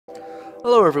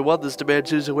Hello everyone, this is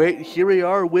Demand208. Here we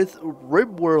are with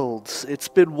Rimworld. It's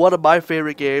been one of my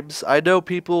favorite games. I know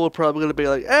people are probably going to be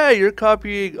like, hey, you're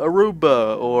copying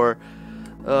Aruba or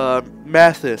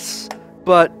Mathis.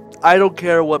 But I don't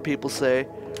care what people say.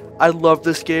 I love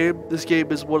this game. This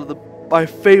game is one of my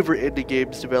favorite indie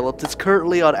games developed. It's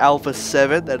currently on Alpha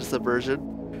 7, that is the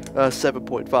version.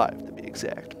 7.5 to be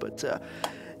exact. But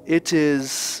it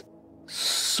is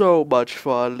so much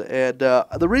fun, and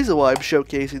the reason why I'm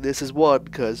showcasing this is one,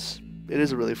 because it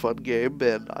is a really fun game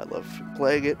and I love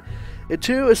playing it, and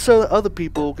two is so that other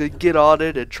people can get on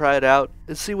it and try it out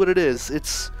and see what it is.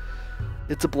 It's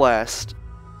a blast.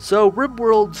 So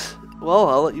Rimworld, well,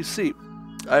 I'll let you see.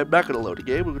 I'm not going to load a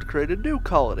game, we're going to create a new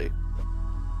colony.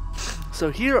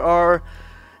 So here are,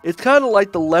 it's kind of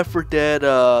like the Left 4 Dead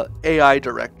AI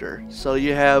director. So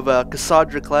you have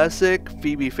Cassandra Classic,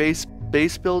 Phoebe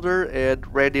Base Builder, and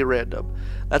Randy Random.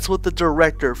 That's what the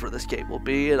director for this game will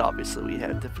be, and obviously we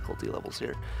have difficulty levels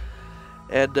here.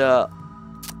 And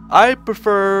I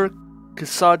prefer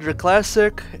Cassandra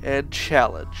Classic and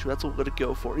Challenge. That's what we're going to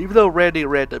go for, even though Randy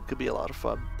Random could be a lot of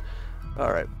fun.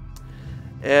 Alright.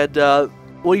 And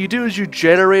what you do is you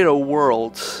generate a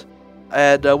world,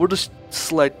 and we'll just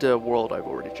select a world I've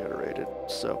already generated.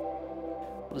 So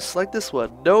we'll just select this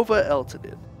one, Nova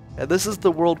Eltonin. And this is the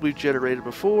world we've generated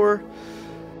before,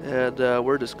 and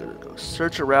we're just going to go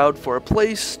search around for a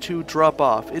place to drop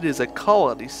off. It is a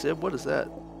colony sim. What is that?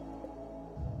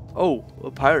 Oh, a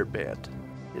pirate band.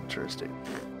 Interesting.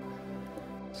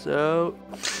 So,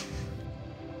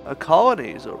 a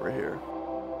colony is over here.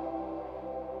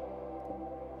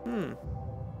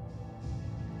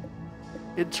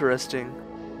 Interesting.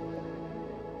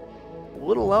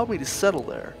 Would allow me to settle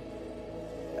there.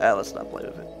 Let's not play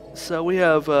with it. So we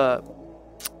have,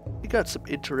 we got some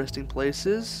interesting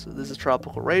places. This is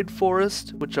tropical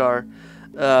rainforest, which are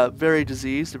very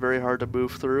diseased and very hard to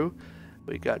move through.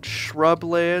 We got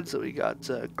shrublands, and we got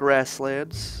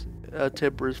grasslands,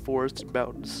 temperate forests, and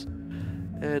mountains.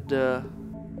 And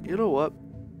you know what?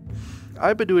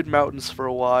 I've been doing mountains for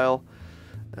a while.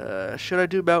 Should I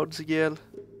do mountains again?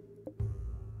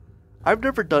 I've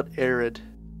never done arid,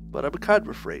 but I'm kind of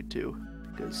afraid to,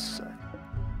 because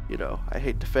you know, I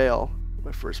hate to fail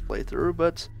my first playthrough,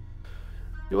 but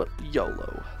you know what?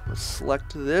 YOLO. Let's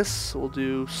select this. We'll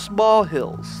do small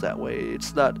hills. That way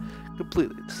it's not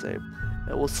completely the same.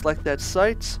 And we'll select that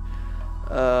site.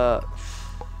 We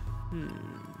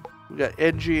got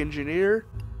NG Engineer.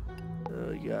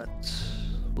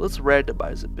 Let's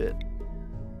randomize a bit.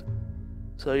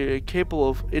 So you're capable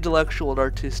of intellectual and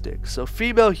artistic. So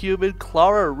female human,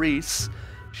 Clara Reese.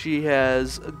 She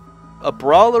has a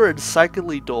brawler and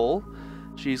psychically dull.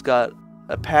 She's got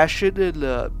a passion in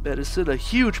medicine, a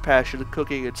huge passion in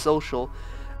cooking and social,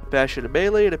 a passion in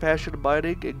melee, and a passion in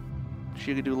mining. And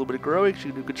she can do a little bit of growing. She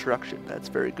can do construction. That's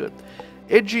very good.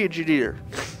 NG Engineer.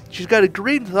 She's got a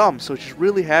green thumb, so she's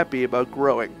really happy about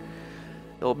growing.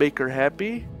 It'll make her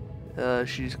happy.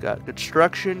 She's got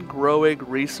construction, growing,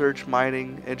 research,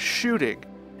 mining, and shooting,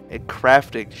 and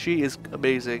crafting. She is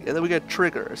amazing. And then we got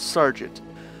Trigger, a sergeant.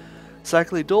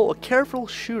 Psychically dull, a careful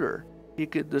shooter.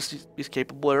 He's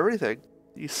capable of everything.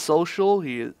 He's social.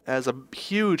 He has a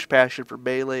huge passion for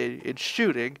melee and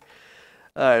shooting.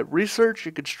 Research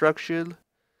and construction,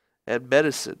 and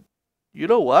medicine. You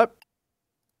know what?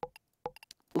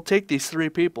 We'll take these three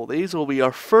people. These will be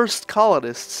our first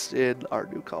colonists in our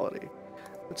new colony.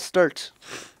 Let's start.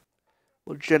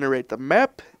 We'll generate the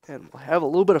map, and we'll have a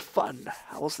little bit of fun.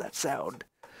 How's that sound?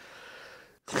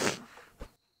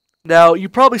 Now, you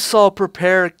probably saw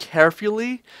prepare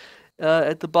carefully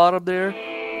at the bottom there.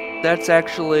 That's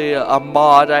actually a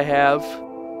mod I have.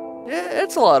 Yeah,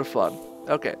 it's a lot of fun.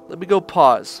 Okay, let me go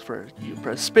pause for you.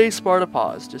 Press spacebar to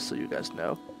pause, just so you guys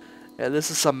know. And this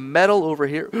is some metal over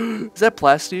here. Is that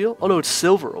plasteel? Oh no, it's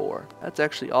silver ore. That's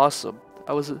actually awesome.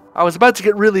 I was about to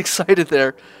get really excited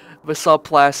there if I saw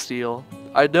plasteel.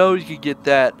 I know you can get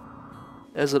that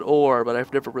as an ore, but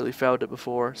I've never really found it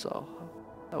before, so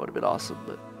that would have been awesome.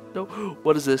 But no,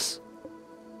 what is this?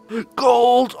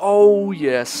 Gold! Oh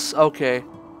yes, okay.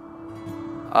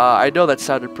 I know that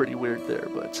sounded pretty weird there,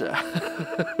 but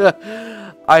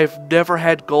I've never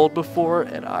had gold before,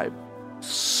 and I'm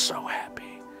so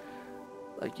happy,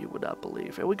 like you would not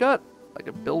believe. And we got like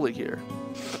a building here.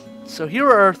 So here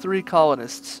are our three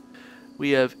colonists.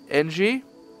 We have NG,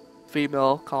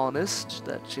 female colonist.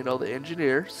 That's, you know, the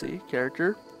engineer. See,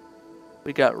 character.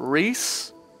 We got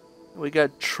Reese. We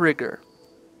got Trigger.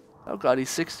 Oh god, he's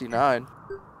 69.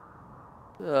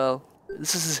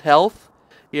 This is his health.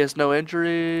 He has no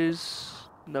injuries,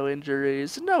 no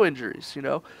injuries, no injuries, you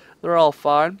know. They're all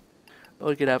fine.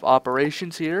 We can have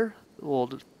operations here. We'll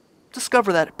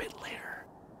discover that a bit later.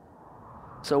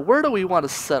 So where do we want to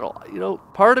settle? You know,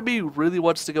 part of me really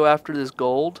wants to go after this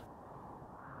gold.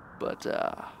 But,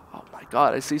 oh my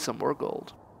god, I see some more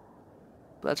gold.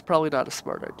 That's probably not a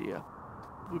smart idea.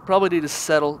 We probably need to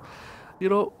settle, you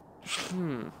know,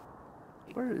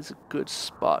 where is a good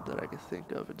spot that I can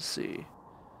think of and see?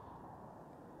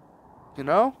 You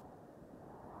know?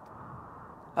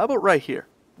 How about right here?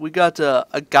 We got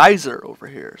a geyser over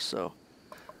here, so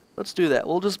let's do that.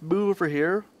 We'll just move over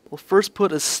here. We'll first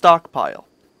put a stockpile.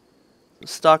 The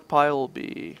stockpile will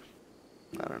be,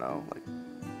 I don't know, like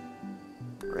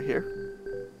right here.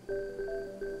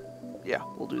 Yeah,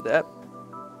 we'll do that.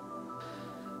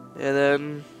 And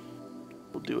then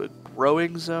we'll do a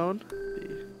growing zone.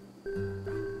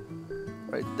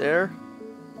 Right there.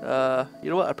 You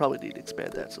know what? I probably need to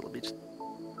expand that, so let me just...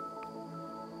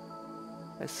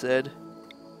 I said...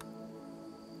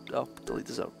 Oh, delete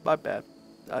the zone. My bad.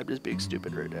 I'm just being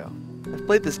stupid right now. I've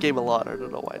played this game a lot. I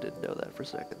don't know why I didn't know that for a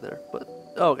second there. But,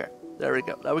 okay. There we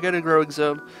go. Now we got a growing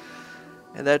zone.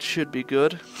 And that should be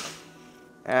good.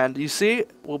 And you see,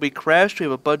 when we crashed, we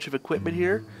have a bunch of equipment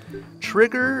here.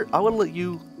 Trigger, I want to let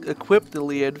you equip the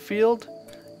Lee Enfield.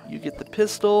 You get the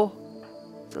pistol.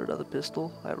 Is there another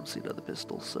pistol? I don't see another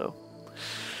pistol, so...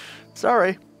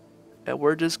 Sorry. And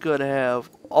we're just going to have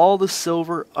all the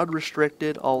silver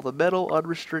unrestricted, all the metal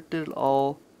unrestricted,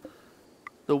 all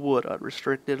the wood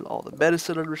unrestricted, all the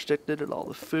medicine unrestricted, and all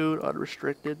the food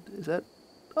unrestricted. Is that...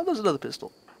 Oh, there's another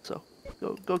pistol. So,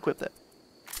 go equip that.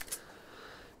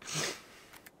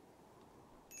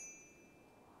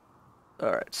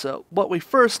 Alright, so what we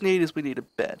first need is we need a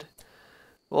bed.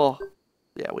 Well,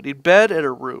 yeah, we need bed and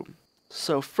a room.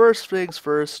 So first things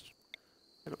first,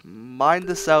 I'm gonna mine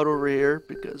this out over here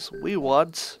because we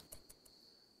want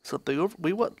something over.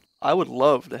 I would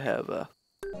love to have a.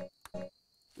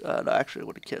 No, actually, I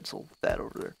want to cancel that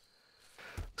over there.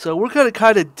 So we're gonna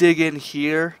kind of dig in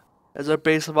here as our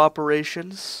base of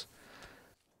operations.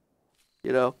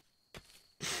 You know,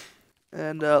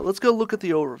 and let's go look at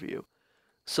the overview.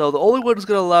 So the only one who's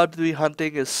gonna allow to be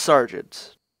hunting is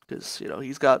Sergeant, because you know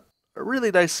he's got a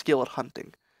really nice skill at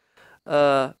hunting.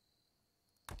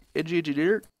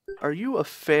 Engineer, are you a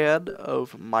fan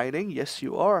of mining? Yes,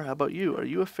 you are. How about you? Are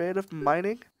you a fan of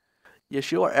mining?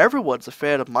 Yes, you are. Everyone's a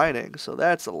fan of mining, so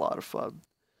that's a lot of fun.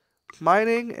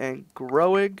 Mining and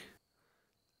growing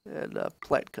and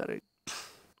plant cutting.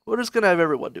 We're just gonna have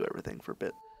everyone do everything for a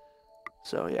bit.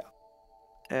 So yeah,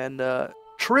 and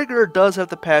Trigger does have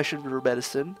the passion for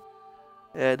medicine,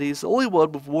 and he's the only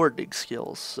one with warding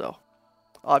skills, so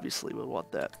obviously we'll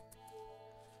want that.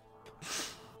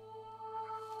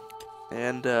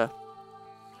 And,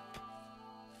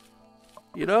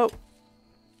 you know,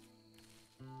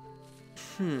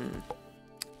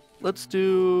 let's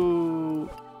do...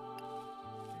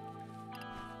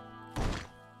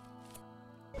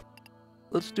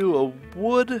 Let's do a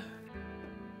wood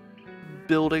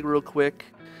building real quick.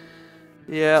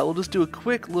 Yeah, we'll just do a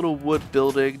quick little wood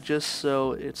building just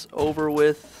so it's over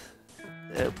with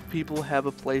and people have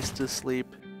a place to sleep.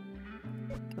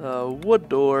 Wood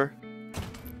door.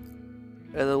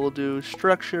 And then we'll do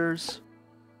structures,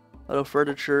 auto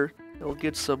furniture, and we'll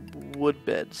get some wood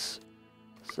beds.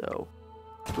 So,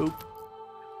 boop,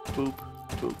 boop,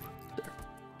 boop, there.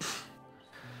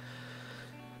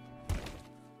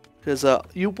 Because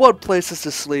you want places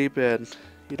to sleep, and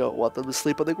you don't want them to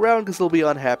sleep on the ground because they'll be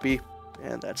unhappy,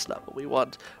 and that's not what we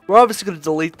want. We're obviously going to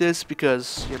delete this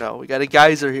because, you know, we got a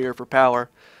geyser here for power.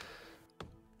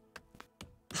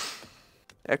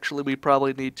 Actually, we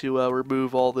probably need to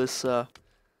remove all this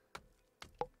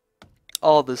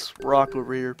rock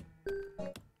over here,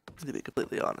 to be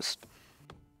completely honest.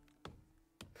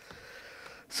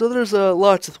 So there's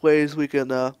lots of ways we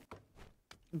can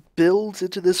build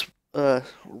into this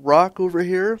rock over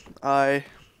here.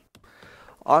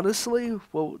 Honestly,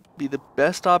 what would be the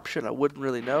best option, I wouldn't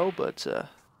really know, but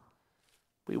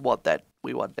we want that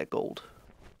gold.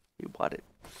 We want it.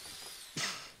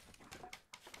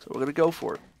 So we're gonna go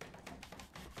for it.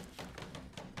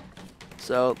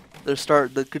 So they're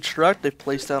starting to construct. They've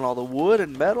placed down all the wood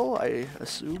and metal, I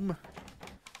assume.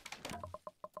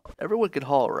 Everyone can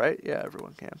haul, right? Yeah,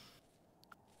 everyone can.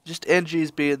 Just NG's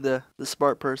being the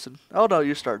smart person. Oh no,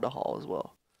 you're starting to haul as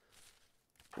well.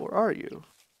 Or are you?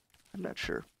 I'm not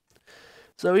sure.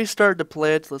 So he's starting to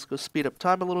plant. Let's go speed up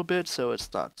time a little bit so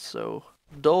it's not so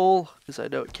dull, because I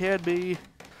know it can be.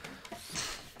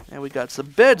 And we got some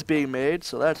beds being made,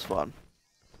 so that's fun.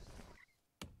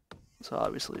 So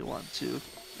obviously we want to.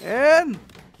 And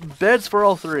beds for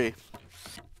all three.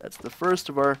 That's the first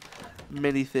of our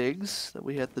many things that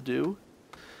we have to do.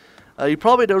 You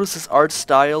probably noticed this art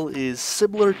style is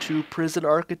similar to Prison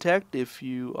Architect, if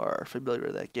you are familiar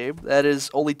with that game. That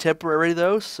is only temporary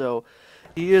though, so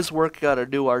he is working on a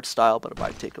new art style, but it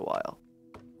might take a while.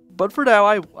 But for now,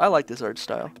 I like this art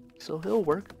style, so he'll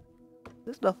work.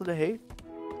 There's nothing to hate.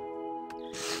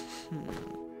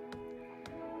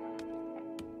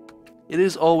 It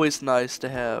is always nice to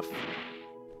have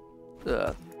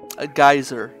a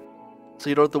geyser, so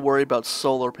you don't have to worry about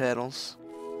solar panels.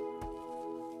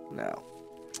 Now,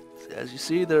 as you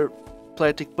see, they're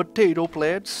planting potato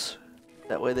plants.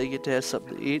 That way they get to have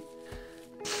something to eat.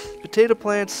 Potato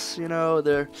plants, you know,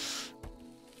 they're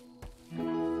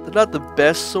not the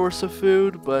best source of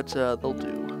food, but they'll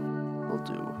do. They'll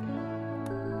do.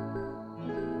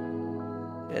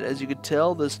 And as you can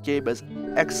tell, this game has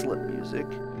excellent music.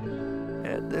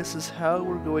 And this is how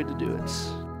we're going to do it.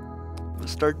 We'll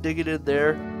start digging in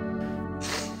there.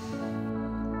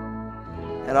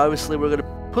 And obviously we're going to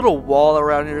put a wall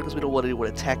around here because we don't want anyone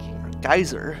attacking our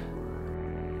geyser.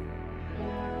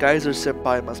 Geyser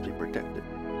senpai must be protected.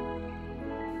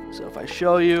 So if I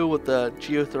show you with the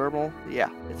geothermal, yeah,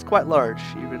 it's quite large.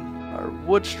 Even our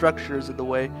wood structure is in the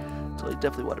way, so I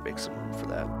definitely want to make some room for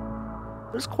that.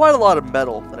 There's quite a lot of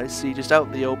metal that I see just out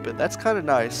in the open. That's kind of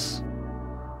nice.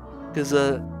 Because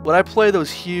when I play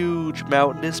those huge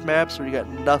mountainous maps where you got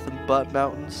nothing but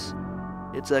mountains,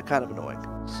 it's kind of annoying.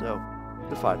 So,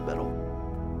 to find metal.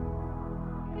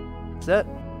 Is that?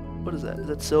 What is that? Is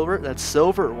that silver? That's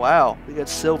silver? Wow, we got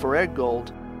silver and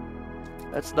gold.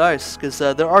 That's nice, because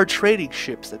there are trading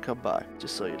ships that come by,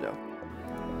 just so you know.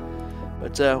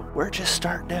 But we're just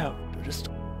starting out. We're just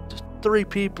 3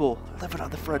 people living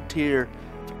on the frontier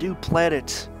of a new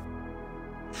planet.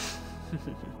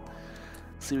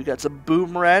 See, we got some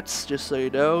boom rats, just so you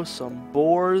know, some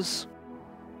boars.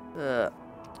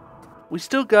 We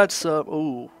still got some.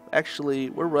 Ooh, actually,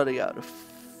 we're running out of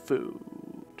food.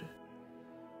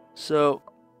 So,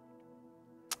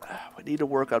 we need to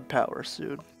work on power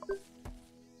soon.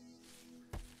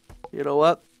 You know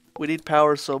what? We need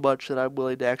power so much that I'm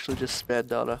willing to actually just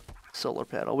spend on a solar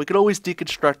panel. We can always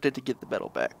deconstruct it to get the metal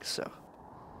back, so.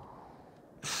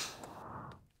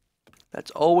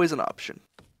 That's always an option.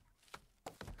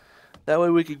 That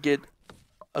way we could get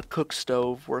a cook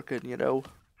stove working, you know.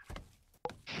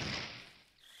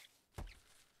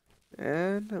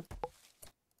 And a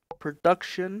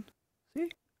production.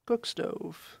 See? Cook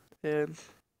stove. And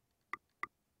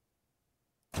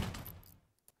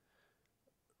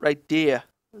right there.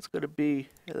 That's gonna be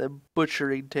the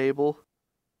butchering table.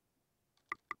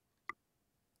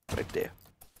 Right there.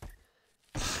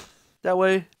 That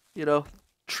way, you know,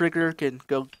 Trigger can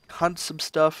go hunt some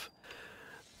stuff.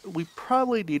 We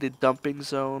probably need a dumping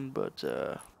zone, but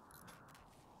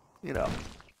you know,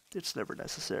 it's never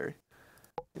necessary.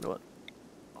 You know what?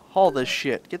 Haul this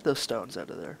shit. Get those stones out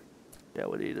of there. Yeah,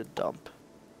 we need a dump.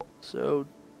 So,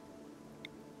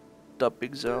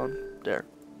 dumping zone. There.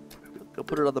 Go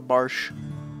put it on the marsh.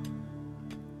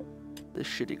 This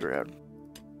shitty ground.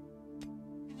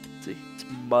 See, it's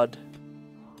mud.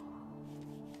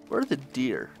 Where are the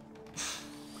deer?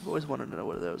 I've always wanted to know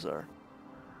where those are.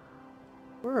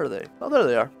 Where are they? Oh, there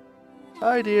they are.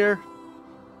 Hi, deer.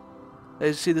 As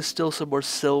you see, there's still some more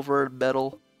silver and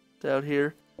metal down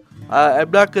here.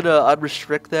 I'm not going to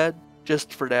unrestrict that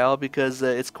just for now because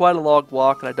it's quite a long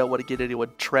walk and I don't want to get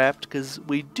anyone trapped because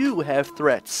we do have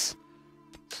threats.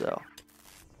 So.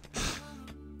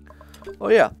 Oh,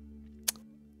 yeah.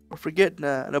 We're forgetting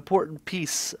an important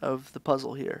piece of the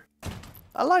puzzle here.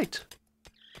 A light.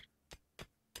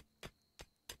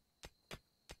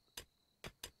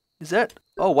 Is that?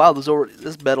 Oh wow,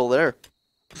 there's metal there.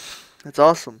 That's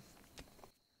awesome.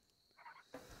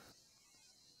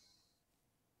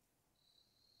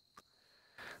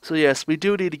 So yes, we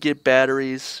do need to get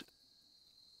batteries.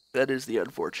 That is the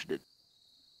unfortunate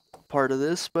part of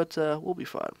this, but we'll be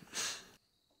fine.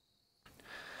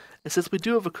 And since we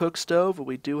do have a cook stove, and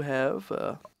we do have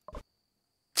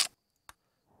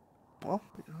well,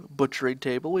 butchering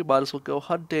table, we might as well go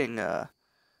hunting.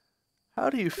 How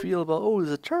do you feel about... Oh,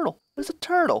 there's a turtle. There's a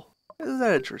turtle. Isn't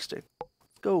that interesting?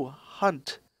 Let's go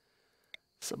hunt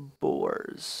some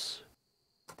boars.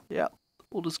 Yeah,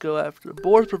 we'll just go after...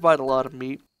 Boars provide a lot of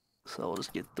meat, so we'll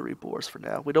just get 3 boars for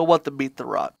now. We don't want the meat to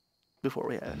rot before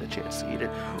we have a chance to eat it.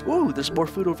 Ooh, there's more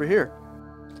food over here.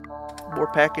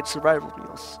 More packaged survival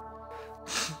meals.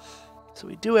 So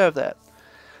we do have that.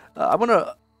 I'm going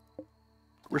to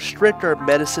restrict our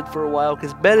medicine for a while,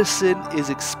 because medicine is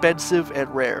expensive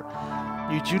and rare.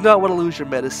 You do not want to lose your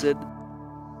medicine.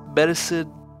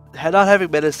 Not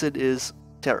having medicine is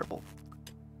terrible.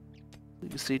 You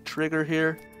can see Trigger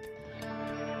here.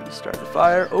 Start the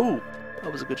fire. Oh,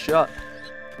 That was a good shot.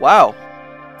 Wow.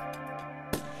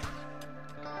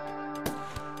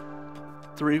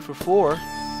 3 for 4.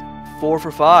 4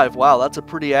 for 5. Wow, that's a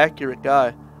pretty accurate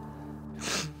guy.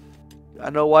 I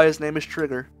know why his name is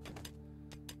Trigger.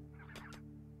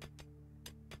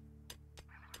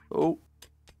 Oh.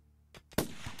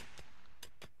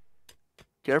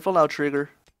 Careful now, Trigger.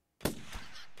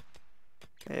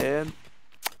 And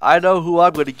I know who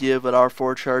I'm going to give an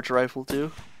R4 charge rifle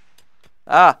to.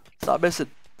 Ah, stop missing.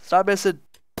 Stop missing.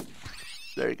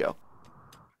 There you go.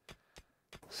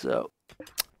 So,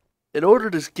 in order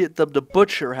to get them to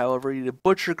butcher, however, you need a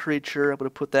butcher creature. I'm going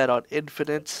to put that on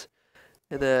infinite.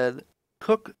 And then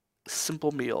cook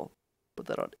simple meal. Put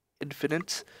that on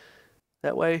infinite.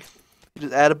 That way, you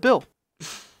just add a bill.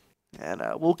 And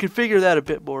we'll configure that a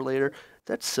bit more later.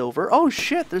 That's silver. Oh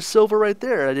shit, there's silver right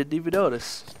there. I didn't even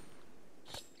notice.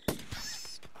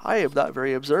 I am not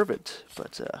very observant,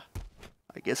 but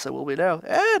I guess I will be now.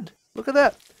 And look at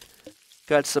that.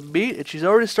 Got some meat, and she's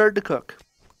already starting to cook.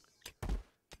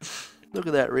 Look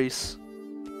at that, Reese.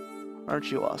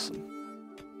 Aren't you awesome?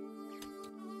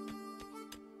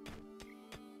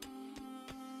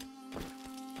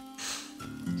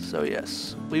 So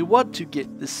yes, we want to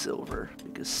get the silver,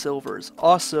 because silver is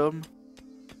awesome.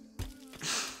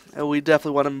 And we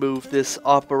definitely want to move this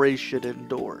operation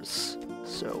indoors.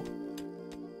 So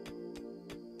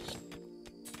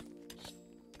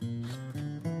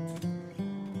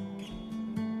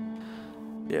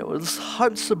yeah, let's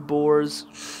hunt some boars.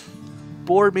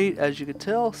 Boar meat, as you can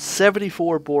tell,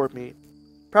 74 boar meat.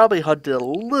 Probably hunted a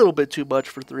little bit too much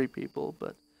for 3 people,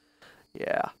 but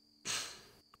yeah.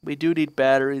 We do need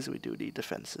batteries, we do need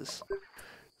defenses.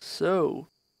 So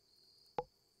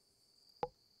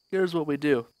here's what we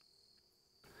do.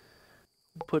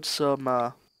 Put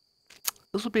some,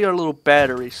 this will be our little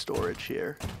battery storage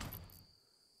here.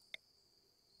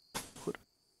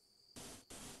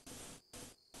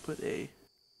 Put a,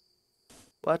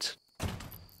 what?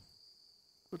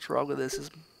 What's wrong with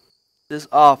this?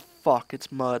 Oh fuck,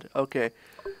 it's mud. Okay.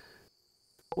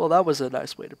 Well, that was a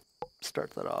nice way to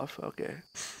start that off. Okay.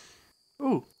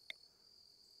 Ooh.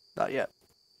 Not yet.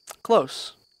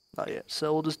 Close. Not yet.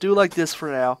 So we'll just do like this for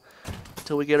now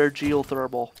until we get our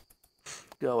geothermal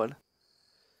going.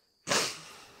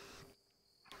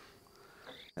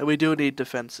 And we do need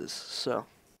defenses, so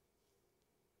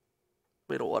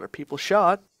we don't want our people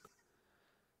shot.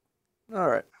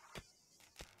 Alright.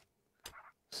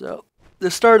 So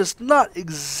the start is not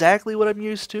exactly what I'm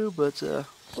used to, but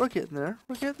we're getting there.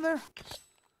 We're getting there.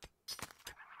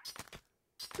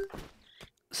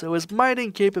 So his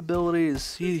mining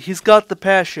capabilities, he's got the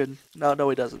passion. No,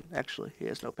 he doesn't. Actually, he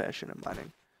has no passion in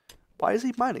mining. Why is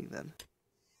he mining then?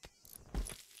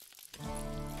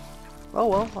 Oh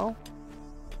well.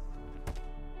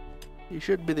 He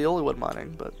shouldn't be the only one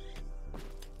mining, but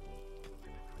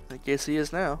I guess he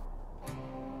is now.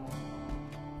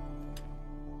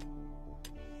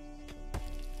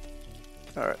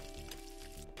 Alright.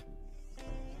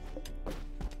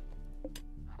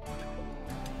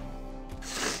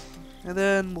 And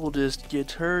then we'll just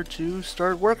get her to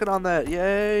start working on that.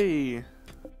 Yay!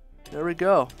 There we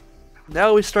go.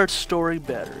 Now we start storing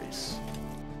batteries.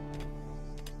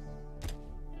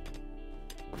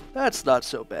 That's not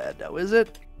so bad now, is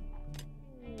it?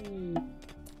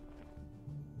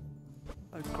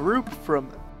 A group from...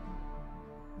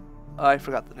 Oh, I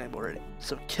forgot the name already.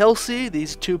 So Kelsey,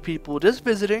 these 2 people just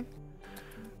visiting.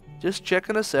 Just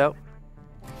checking us out.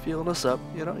 Feeling us up.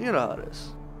 You know how it is.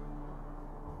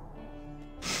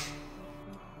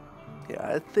 Yeah,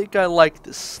 I think I like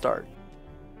this start.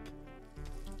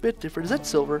 Bit different. Is that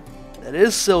silver? That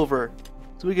is silver.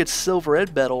 So we get silver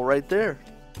and metal right there.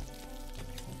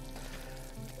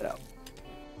 Yeah.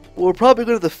 Well, we're probably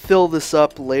going to have to fill this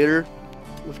up later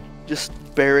with just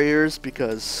barriers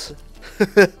because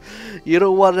you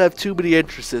don't want to have too many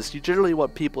entrances. You generally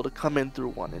want people to come in through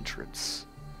one entrance.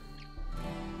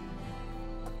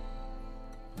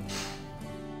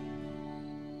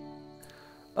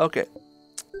 Okay.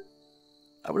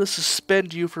 I'm going to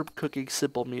suspend you from cooking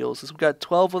simple meals. We've got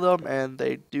 12 of them and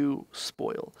they do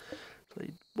spoil. So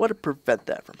you want to prevent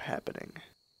that from happening.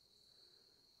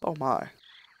 Oh my.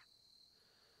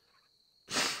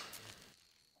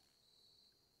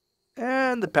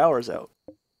 And the power's out.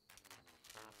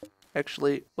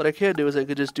 Actually, what I can do is I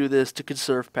could just do this to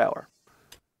conserve power.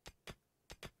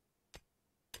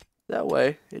 That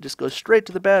way, it just goes straight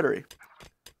to the battery.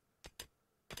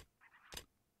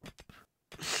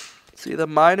 See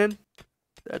them mining?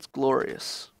 That's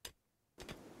glorious.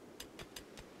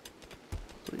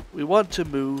 We want to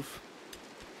move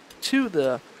to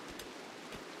the...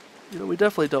 we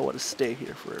definitely don't want to stay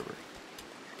here forever.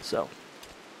 So,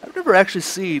 I've never actually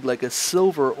seen like a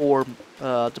silver ore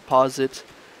deposit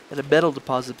and a metal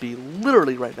deposit be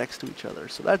literally right next to each other.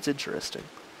 So that's interesting.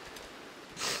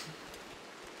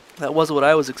 That wasn't what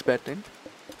I was expecting,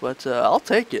 but I'll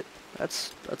take it.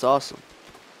 That's awesome.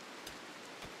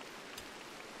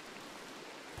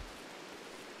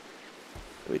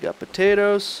 We got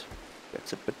potatoes. Got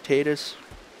some potatoes.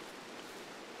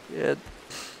 And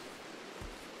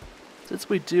since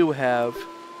we do have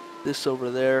this over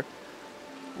there,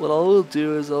 what I will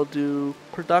do is I'll do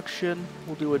production.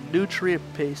 We'll do a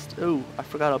nutrient paste. Oh, I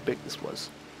forgot how big this was.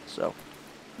 So,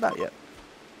 not yet.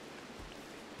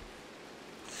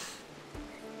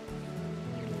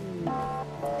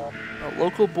 A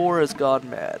local boar has gone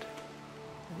mad.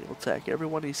 He will attack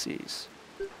everyone he sees.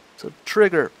 So,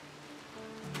 trigger.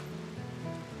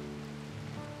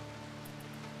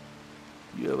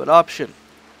 You have an option.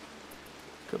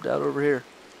 Come down over here.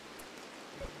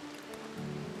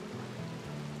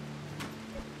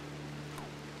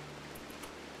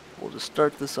 We'll just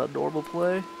start this on normal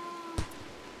play.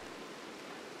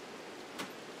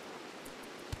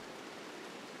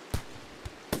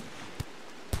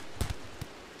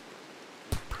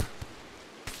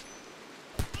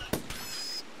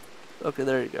 Okay,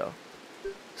 there you go.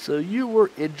 So you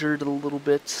were injured a little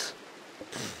bit.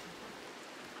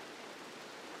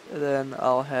 And then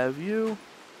I'll have you.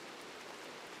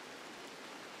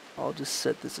 I'll just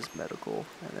set this as medical.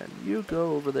 And then you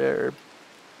go over there.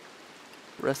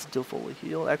 Rest until fully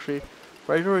healed. Actually,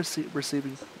 right now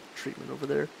receiving treatment over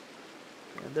there.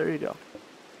 And there you go.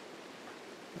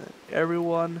 And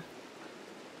everyone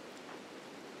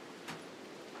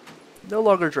no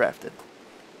longer drafted.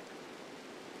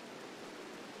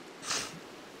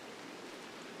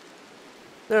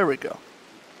 There we go.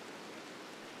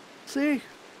 See?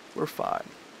 We're fine.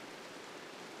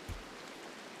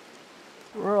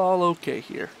 We're all okay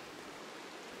here.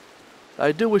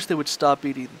 I do wish they would stop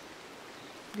eating.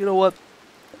 You know what?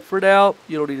 For now,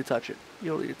 you don't need to touch it. You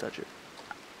don't need to touch it.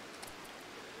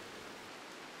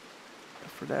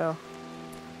 For now.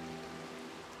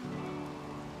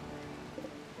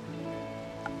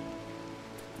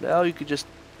 Now you could just...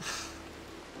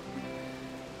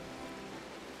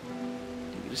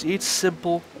 you can just eat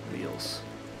simple meals.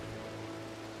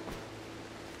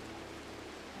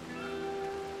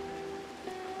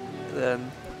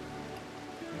 Then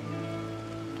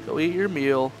go eat your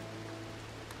meal.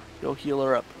 Go heal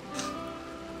her up.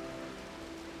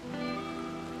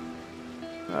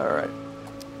 Alright.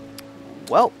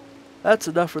 Well, that's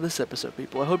enough for this episode,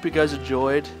 people. I hope you guys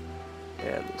enjoyed,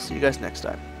 and we'll see you guys next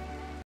time.